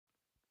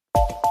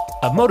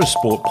a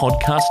Motorsport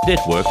Podcast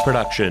Network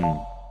production.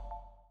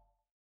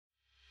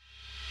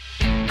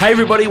 Hey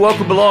everybody,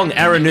 welcome along.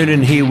 Aaron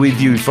Noonan here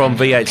with you from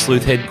V8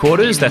 Sleuth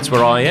headquarters. That's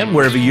where I am,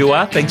 wherever you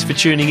are. Thanks for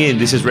tuning in.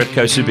 This is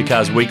Repco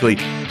Supercars Weekly.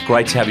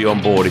 Great to have you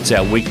on board. It's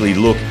our weekly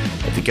look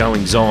at the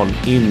goings-on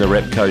in the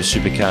Repco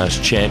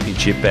Supercars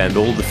Championship and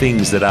all the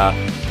things that are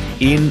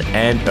in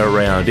and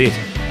around it.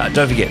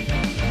 Don't forget,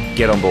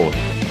 get on board.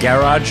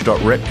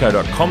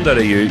 garage.repco.com.au.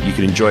 You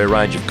can enjoy a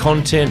range of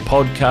content,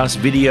 podcasts,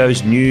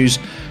 videos, news,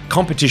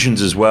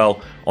 competitions as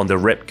well on the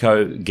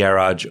Repco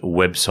Garage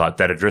website.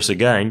 That address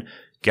again,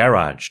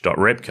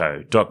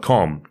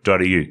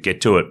 garage.repco.com.au.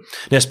 Get to it.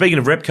 Now, speaking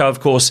of Repco,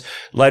 of course,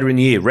 later in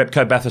the year,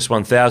 Repco Bathurst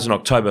 1000,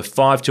 October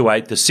 5 to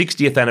 8, the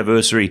 60th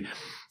anniversary.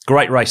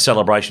 Great race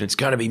celebration. It's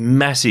going to be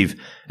massive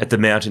at the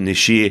mountain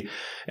this year.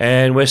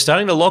 And we're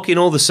starting to lock in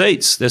all the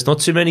seats. There's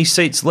not too many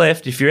seats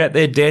left. If you're out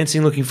there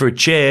dancing, looking for a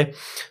chair,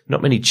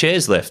 not many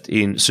chairs left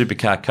in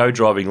supercar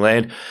co-driving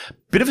land.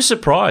 Bit of a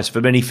surprise for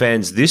many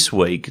fans this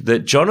week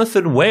that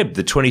Jonathan Webb,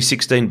 the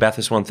 2016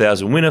 Bathurst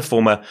 1000 winner,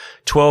 former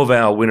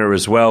 12-hour winner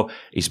as well,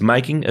 is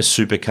making a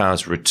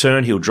supercars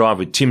return. He'll drive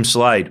with Tim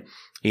Slade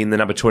in the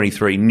number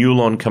 23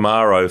 Newlon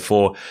Camaro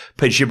for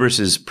Pete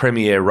Shibras's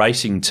Premier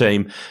Racing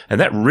team. And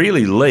that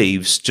really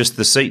leaves just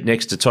the seat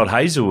next to Todd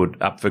Hazelwood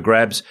up for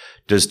grabs.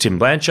 Does Tim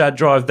Blanchard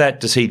drive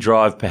that? Does he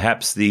drive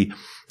perhaps the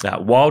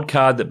wild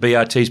card that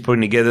BRT's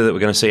putting together that we're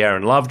going to see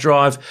Aaron Love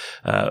drive?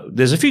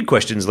 There's a few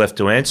questions left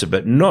to answer,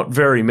 but not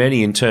very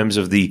many in terms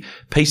of the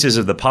pieces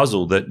of the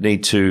puzzle that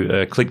need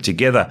to click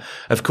together.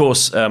 Of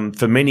course,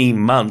 for many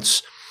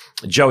months,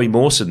 Joey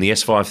Mawson, the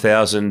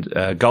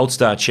S5000 Gold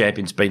Star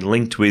champion's been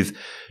linked with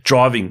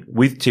driving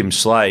with Tim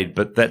Slade,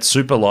 but that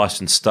super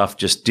license stuff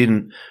just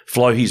didn't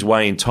flow his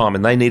way in time,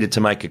 and they needed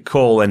to make a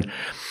call. And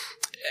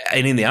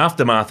in the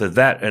aftermath of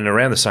that, and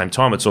around the same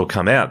time it's all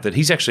come out, that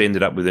he's actually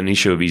ended up with an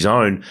issue of his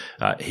own.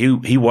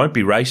 He won't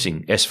be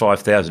racing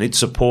S5000. It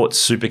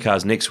supports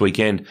supercars next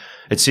weekend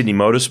at Sydney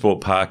Motorsport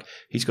Park.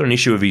 He's got an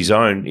issue of his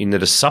own in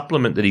that a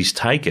supplement that he's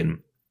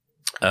taken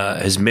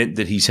has meant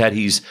that he's had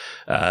his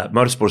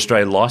Motorsport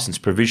Australia licence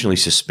provisionally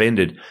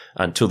suspended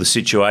until the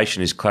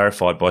situation is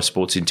clarified by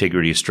Sports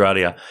Integrity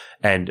Australia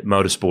and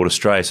Motorsport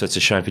Australia. So it's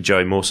a shame for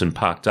Joey Mawson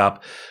parked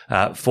up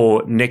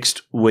for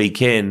next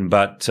weekend.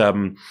 But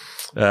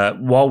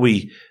while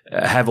we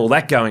have all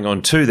that going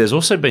on too, there's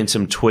also been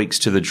some tweaks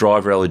to the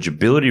driver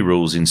eligibility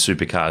rules in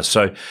supercars.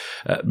 So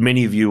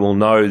many of you will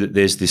know that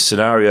there's this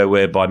scenario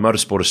whereby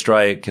Motorsport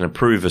Australia can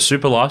approve a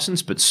super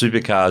license, but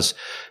supercars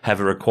have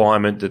a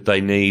requirement that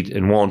they need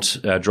and want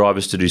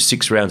drivers to do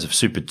 6 rounds of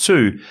Super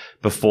 2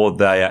 before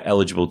they are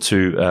eligible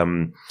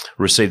to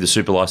receive the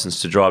super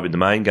license to drive in the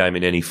main game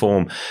in any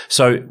form.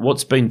 So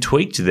what's been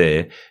tweaked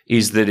there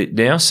is that it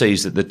now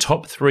sees that the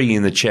top 3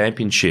 in the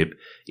championship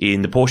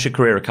in the Porsche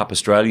Carrera Cup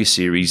Australia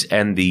Series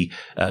and the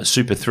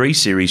Super 3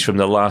 Series from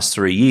the last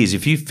 3 years,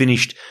 if you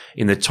finished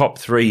in the top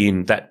 3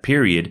 in that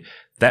period,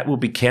 that will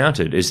be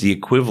counted as the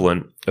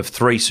equivalent of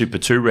 3 Super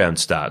 2 round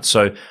starts.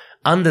 So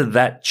under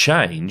that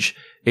change,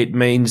 it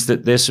means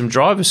that there's some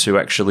drivers who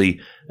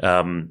actually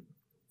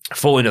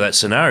fall into that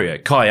scenario.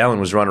 Kai Allen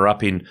was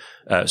runner-up in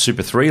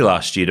Super 3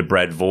 last year to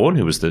Brad Vaughan,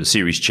 who was the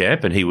series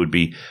champ, and he would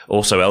be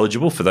also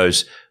eligible for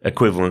those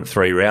equivalent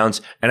 3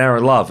 rounds. And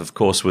Aaron Love, of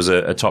course, was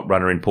a top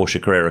runner in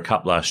Porsche Carrera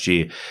Cup last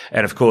year.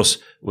 And, of course,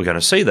 we're going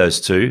to see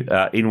those two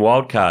in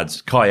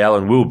wildcards. Kai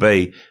Allen will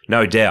be,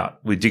 no doubt,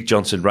 with Dick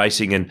Johnson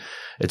Racing, and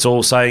it's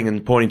all saying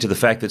and pointing to the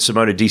fact that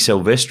Simona Di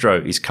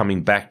Silvestro is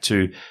coming back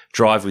to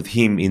drive with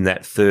him in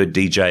that 3rd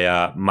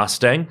DJR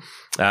Mustang,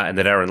 and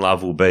that Aaron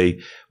Love will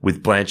be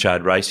with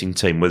Blanchard Racing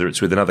Team, whether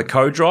it's with another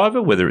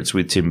co-driver, whether it's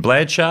with Tim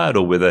Blanchard,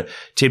 or whether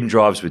Tim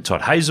drives with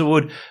Todd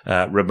Hazelwood,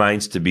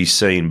 remains to be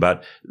seen.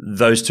 But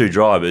those two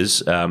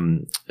drivers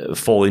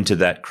fall into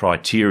that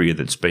criteria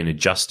that's been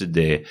adjusted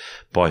there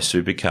by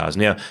supercars.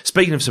 Now,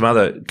 speaking of some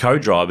other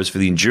co-drivers for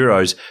the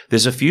Enduros,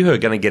 there's a few who are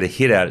going to get a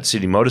hit out at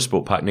Sydney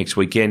Motorsport Park next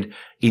weekend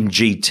in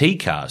GT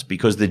cars,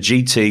 because the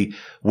GT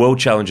World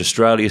Challenge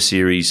Australia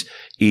Series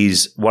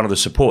is one of the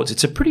supports.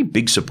 It's a pretty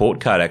big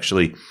support card,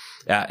 actually,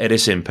 at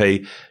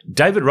SMP.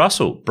 David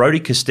Russell, Brodie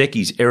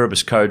Kostecki's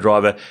Erebus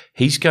co-driver,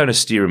 he's going to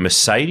steer a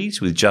Mercedes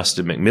with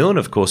Justin McMillan.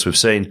 Of course, we've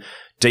seen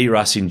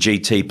D-Russ in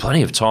GT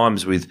plenty of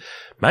times with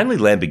mainly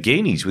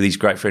Lamborghinis with his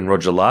great friend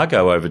Roger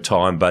Largo over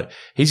time, but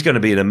he's going to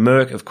be in a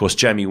Merc. Of course,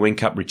 Jamie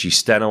Whincup, Richie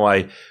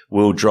Stanaway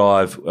will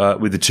drive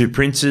with the two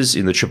Princes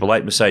in the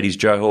 888 Mercedes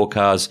Joe Hall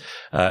cars.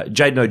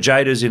 Jaden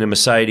O'Jada's in a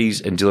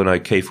Mercedes, and Dylan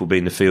O'Keefe will be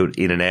in the field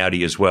in an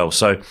Audi as well.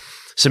 So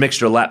some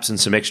extra laps and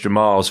some extra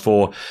miles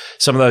for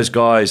some of those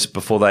guys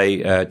before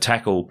they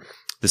tackle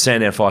the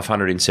Sandown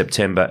 500 in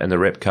September and the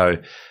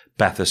Repco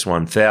Bathurst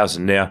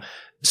 1000. Now,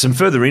 some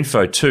further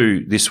info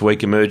too this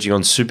week emerging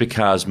on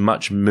Supercars'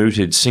 much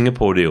mooted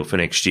Singapore deal for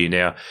next year.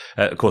 Now,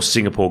 of course,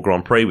 Singapore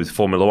Grand Prix with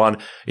Formula One.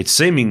 It's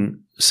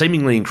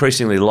seemingly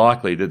increasingly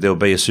likely that there'll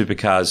be a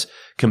Supercars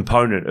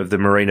component of the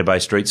Marina Bay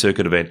Street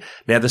Circuit event.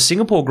 Now, the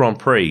Singapore Grand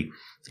Prix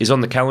is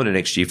on the calendar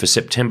next year for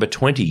September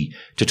 20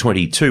 to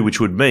 22, which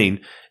would mean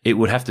it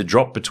would have to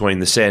drop between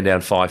the Sandown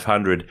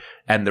 500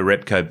 and the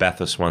Repco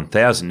Bathurst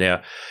 1000.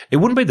 Now, it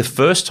wouldn't be the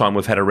first time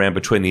we've had a round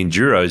between the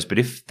Enduros, but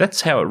if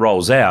that's how it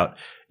rolls out,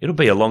 it'll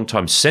be a long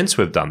time since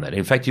we've done that.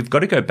 In fact, you've got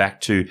to go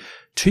back to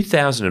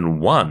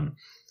 2001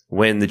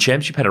 when the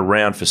championship had a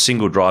round for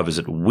single drivers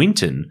at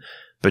Winton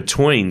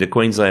between the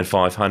Queensland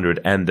 500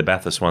 and the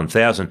Bathurst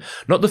 1000.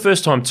 Not the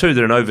first time, too,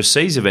 that an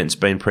overseas event's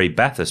been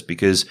pre-Bathurst,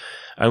 because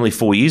only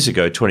 4 years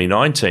ago,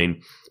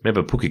 2019,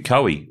 remember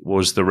Pukekohe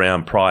was the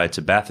round prior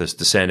to Bathurst.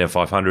 The Sandown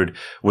 500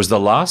 was the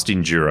last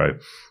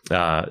Enduro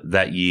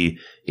that year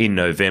in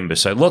November.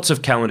 So lots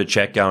of calendar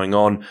chat going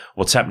on.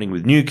 What's happening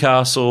with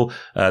Newcastle?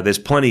 There's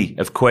plenty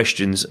of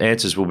questions.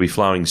 Answers will be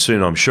flowing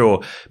soon, I'm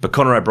sure. But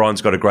Conor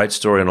O'Brien's got a great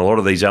story on a lot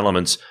of these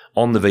elements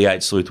on the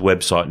V8 Sleuth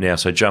website now.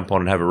 So jump on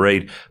and have a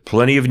read.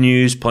 Plenty of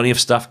news, plenty of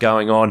stuff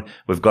going on.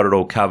 We've got it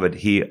all covered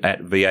here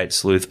at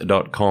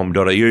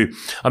v8sleuth.com.au.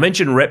 I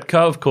mentioned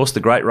Repco, of course, the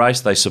great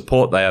race they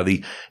support. They are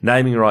the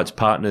naming rights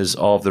partners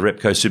of the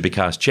Repco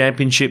Supercars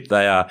Championship.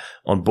 They are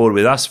on board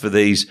with us for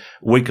these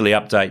weekly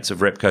updates of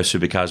Repco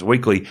Supercars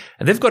Weekly.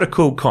 And they've got a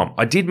cool comp.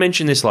 I did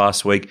mention this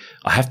last week.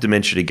 I have to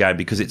mention it again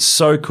because it's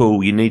so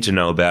cool. You need to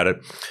know about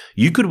it.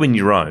 You could win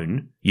your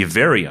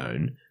very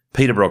own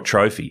Peter Brock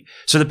Trophy.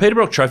 So the Peter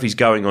Brock Trophy is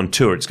going on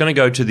tour. It's going to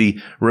go to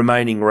the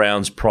remaining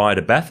rounds prior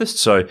to Bathurst.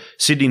 So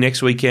Sydney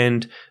next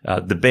weekend,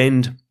 the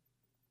Bend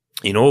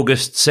in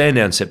August,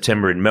 Sandown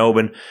September in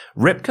Melbourne.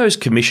 Repco's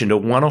commissioned a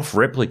one-off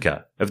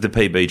replica of the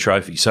PB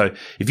Trophy. So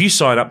if you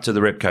sign up to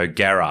the Repco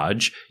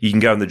Garage, you can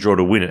go in the draw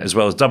to win it, as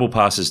well as double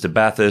passes to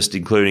Bathurst,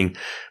 including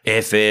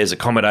airfares,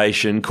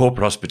 accommodation,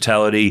 corporate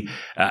hospitality,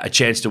 a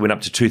chance to win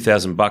up to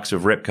 $2,000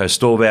 of Repco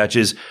store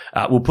vouchers.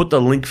 We'll put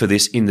the link for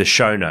this in the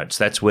show notes.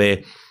 That's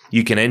where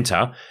you can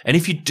enter. And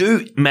if you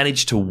do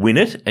manage to win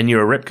it and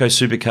you're a Repco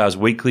Supercars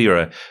Weekly or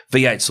a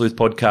V8 Sleuth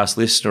podcast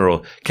listener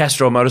or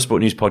Castrol Motorsport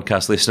News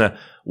podcast listener,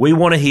 we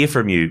want to hear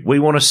from you. We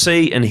want to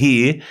see and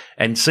hear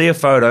and see a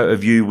photo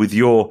of you with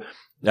your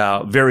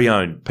very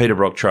own Peter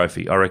Brock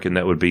Trophy. I reckon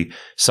that would be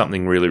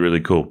something really,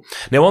 really cool.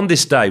 Now, on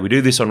this day, we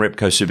do this on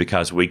Repco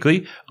Supercars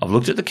Weekly. I've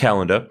looked at the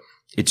calendar.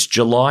 It's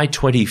July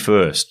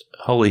 21st.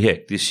 Holy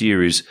heck, this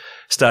year is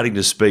starting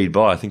to speed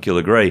by. I think you'll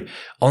agree.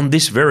 On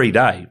this very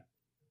day,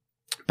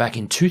 back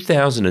in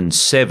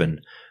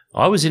 2007,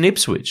 I was in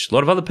Ipswich. A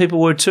lot of other people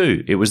were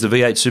too. It was the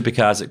V8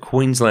 Supercars at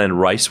Queensland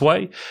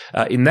Raceway.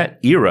 In that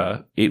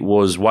era, it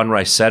was one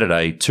race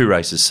Saturday, two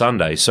races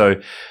Sunday.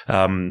 So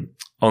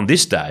on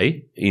this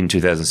day in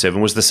 2007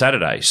 was the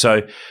Saturday.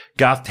 So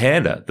Garth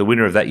Tander, the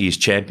winner of that year's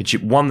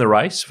championship, won the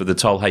race for the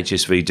Toll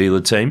HSV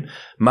dealer team.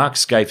 Mark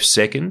Scaife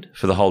second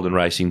for the Holden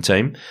Racing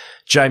team.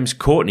 James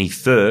Courtney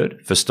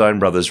third for Stone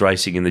Brothers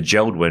Racing in the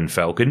Geldwen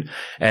Falcon.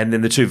 And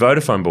then the two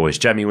Vodafone boys,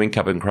 Jamie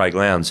Whincup and Craig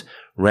Lowndes,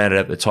 rounded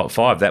out the top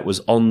five. That was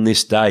on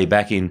this day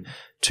back in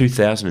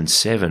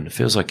 2007. It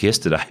feels like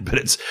yesterday, but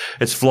it's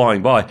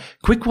flying by.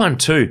 Quick one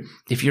too.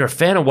 If you're a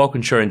fan of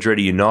Walkinshaw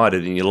Andretti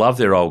United and you love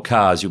their old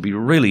cars, you'll be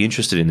really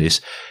interested in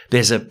this.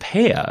 There's a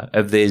pair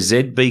of their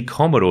ZB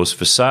Commodores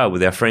for sale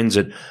with our friends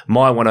at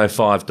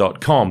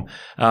my105.com,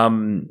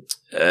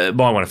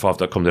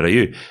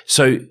 my105.com.au.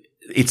 So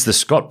it's the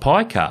Scott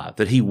Pye car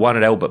that he won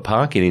at Albert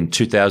Park in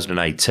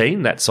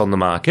 2018. That's on the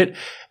market,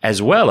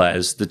 as well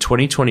as the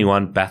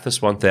 2021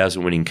 Bathurst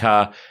 1000 winning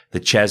car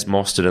that Chaz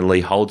Mostert and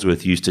Lee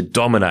Holdsworth used to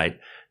dominate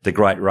the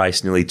great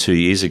race nearly 2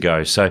 years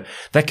ago. So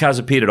that car's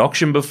appeared at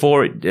auction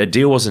before. A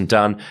deal wasn't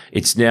done.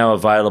 It's now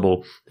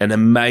available. An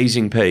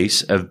amazing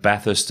piece of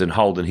Bathurst and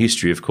Holden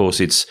history. Of course,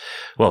 it's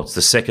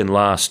the second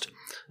last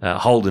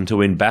Holden to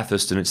win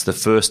Bathurst, and it's the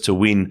first to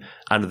win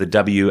under the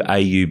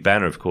WAU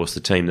banner, of course,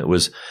 the team that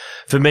was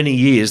for many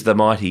years the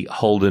mighty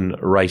Holden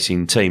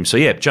Racing team. So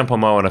yeah, jump on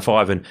my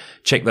 105 and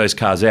check those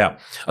cars out.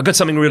 I've got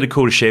something really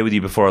cool to share with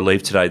you before I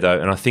leave today, though,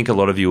 and I think a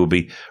lot of you will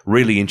be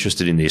really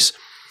interested in this.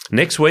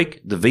 Next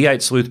week, the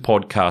V8 Sleuth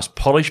podcast,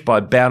 polished by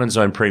Bowden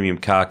Zone Premium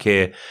Car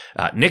Care.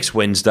 Next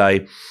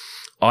Wednesday,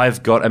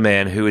 I've got a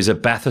man who is a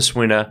Bathurst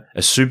winner,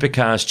 a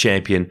Supercars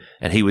champion,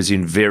 and he was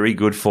in very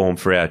good form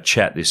for our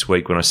chat this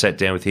week when I sat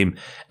down with him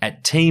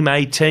at Team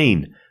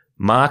 18.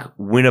 Mark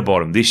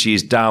Winterbottom, this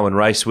year's Darwin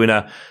race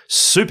winner,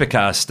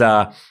 Supercar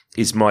star,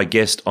 is my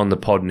guest on the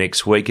pod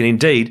next week, and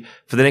indeed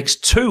for the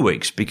next 2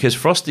 weeks, because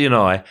Frosty and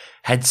I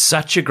had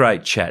such a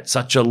great chat,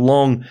 such a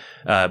long,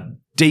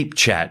 deep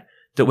chat,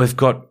 that we're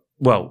going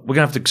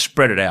to have to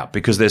spread it out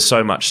because there's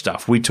so much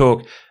stuff. We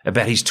talk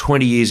about his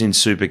 20 years in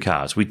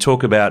supercars. We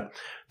talk about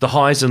the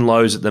highs and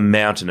lows at the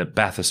mountain at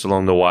Bathurst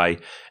along the way,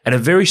 and a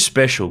very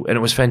special, and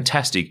it was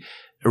fantastic,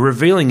 a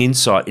revealing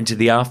insight into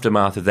the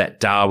aftermath of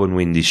that Darwin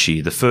win this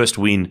year, the first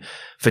win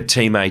for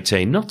Team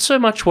 18. Not so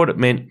much what it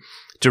meant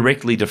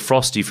directly to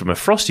Frosty from a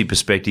Frosty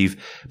perspective,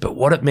 but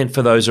what it meant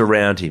for those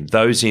around him,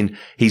 those in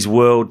his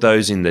world,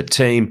 those in the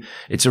team.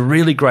 It's a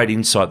really great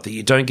insight that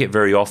you don't get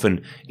very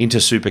often into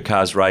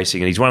supercars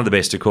racing. And he's one of the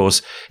best, of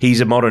course.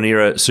 He's a modern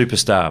era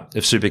superstar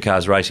of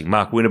supercars racing.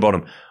 Mark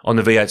Winterbottom on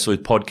the V8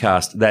 Sleuth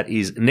podcast. That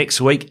is next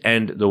week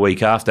and the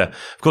week after.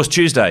 Of course,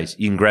 Tuesdays,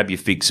 you can grab your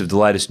fix of the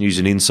latest news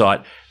and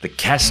insight. The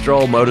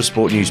Castrol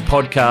Motorsport News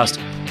podcast.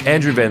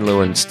 Andrew Van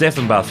Leeuwen,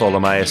 Stefan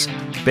Bartholomaeus,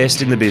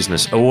 best in the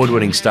business,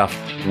 award-winning stuff.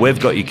 We've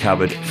got you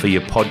covered for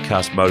your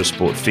podcast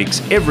motorsport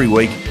fix every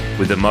week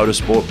with the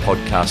Motorsport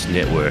Podcast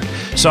Network.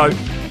 So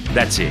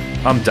that's it.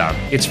 I'm done.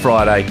 It's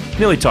Friday.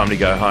 Nearly time to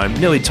go home.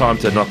 Nearly time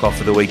to knock off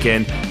for the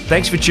weekend.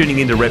 Thanks for tuning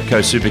in to Repco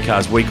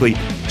Supercars Weekly.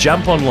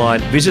 Jump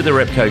online, visit the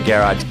Repco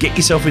garage, get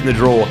yourself in the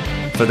draw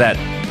for that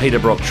Peter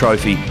Brock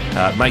trophy.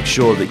 Make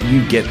sure that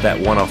you get that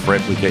one-off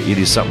replica. It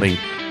is something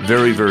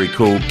very, very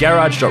cool.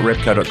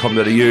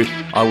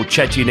 Garage.repco.com.au. I will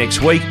chat to you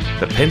next week,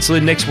 but pencil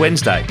in next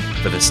Wednesday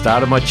for the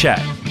start of my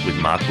chat with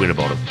Mark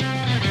Winterbottom.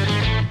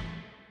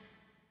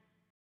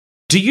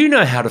 Do you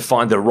know how to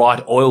find the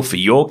right oil for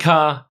your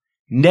car?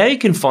 Now you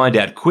can find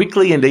out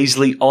quickly and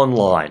easily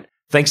online,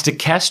 thanks to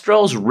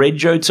Castrol's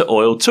Rego to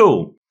Oil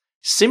tool.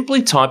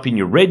 Simply type in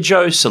your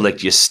Rego,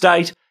 select your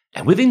state,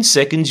 and within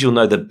seconds you'll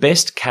know the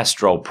best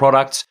Castrol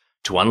products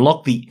to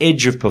unlock the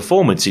edge of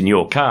performance in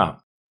your car.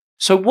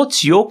 So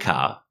what's your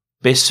car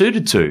best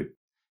suited to?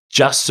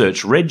 Just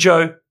search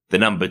Rego, the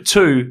number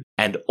 2,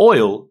 and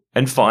oil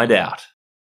and find out.